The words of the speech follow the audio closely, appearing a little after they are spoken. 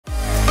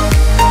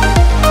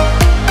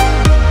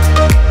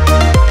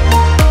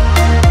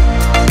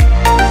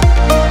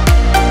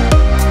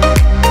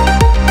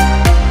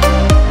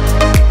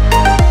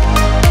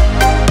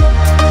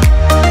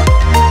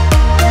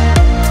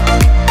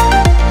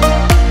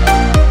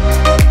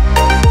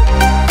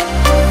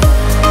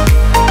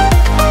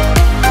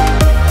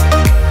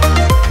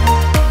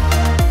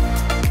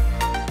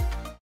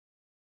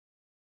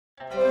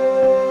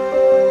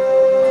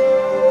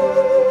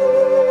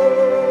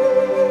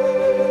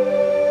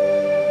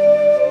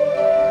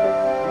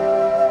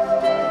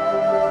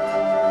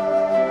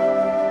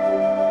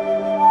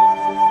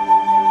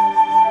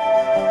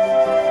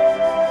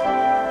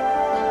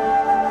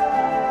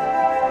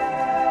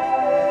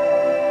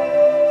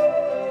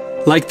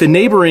Like the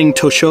neighboring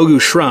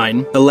Toshogu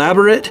Shrine,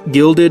 elaborate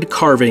gilded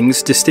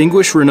carvings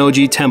distinguish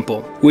Rinnoji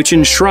Temple, which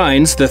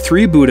enshrines the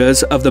three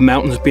Buddhas of the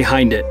mountains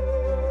behind it.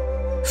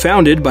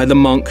 Founded by the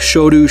monk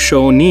Shodo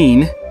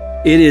Shonin,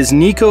 it is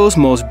Nikko's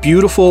most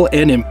beautiful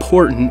and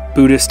important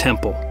Buddhist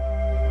temple.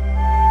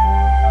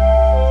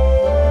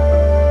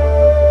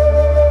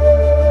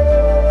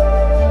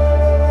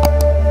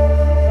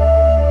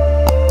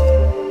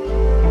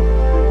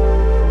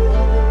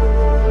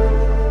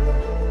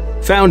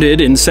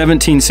 Founded in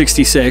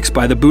 1766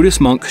 by the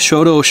Buddhist monk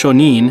Shodo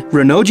Shonin,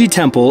 Rinnoji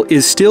Temple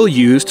is still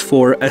used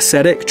for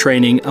ascetic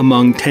training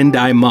among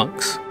Tendai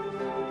monks.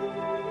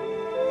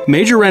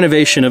 Major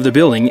renovation of the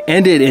building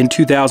ended in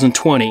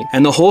 2020,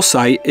 and the whole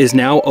site is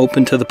now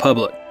open to the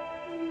public.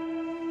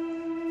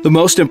 The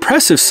most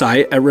impressive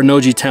sight at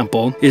Rinnoji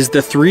Temple is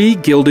the three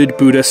gilded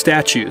Buddha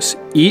statues,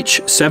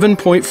 each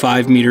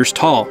 7.5 meters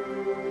tall.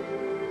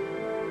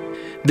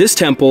 This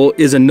temple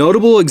is a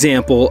notable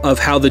example of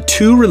how the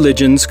two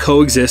religions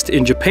coexist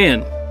in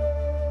Japan.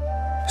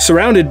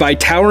 Surrounded by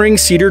towering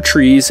cedar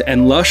trees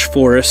and lush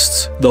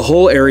forests, the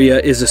whole area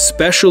is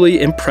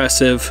especially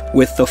impressive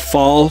with the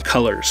fall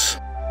colors.